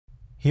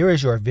Here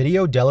is your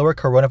video Delaware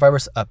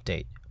coronavirus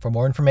update. For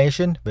more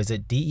information,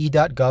 visit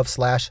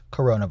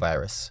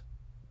de.gov/coronavirus.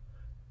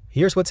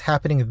 Here's what's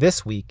happening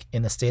this week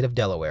in the state of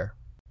Delaware.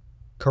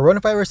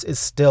 Coronavirus is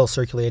still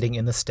circulating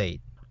in the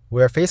state.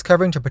 Wear a face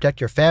covering to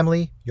protect your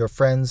family, your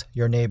friends,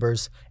 your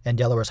neighbors, and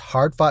Delaware's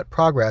hard-fought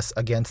progress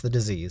against the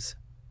disease.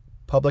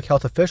 Public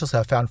health officials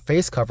have found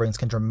face coverings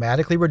can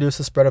dramatically reduce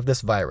the spread of this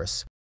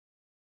virus.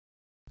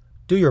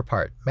 Do your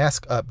part.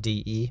 Mask up,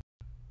 DE.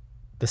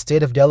 The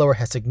state of Delaware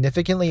has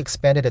significantly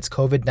expanded its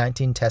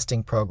COVID-19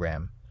 testing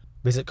program.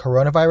 Visit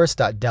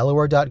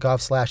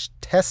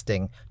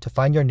coronavirus.delaware.gov/testing to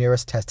find your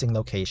nearest testing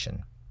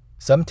location.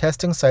 Some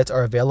testing sites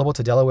are available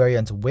to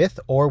Delawareans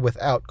with or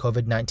without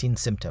COVID-19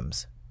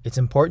 symptoms. It's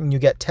important you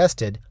get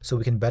tested so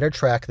we can better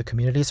track the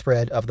community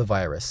spread of the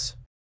virus.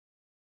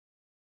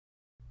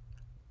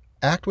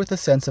 Act with a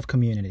sense of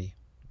community.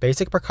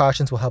 Basic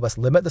precautions will help us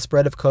limit the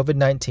spread of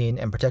COVID-19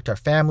 and protect our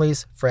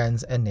families,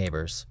 friends, and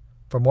neighbors.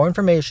 For more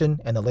information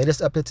and the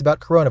latest updates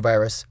about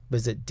coronavirus,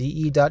 visit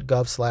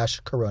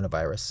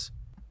de.gov/coronavirus.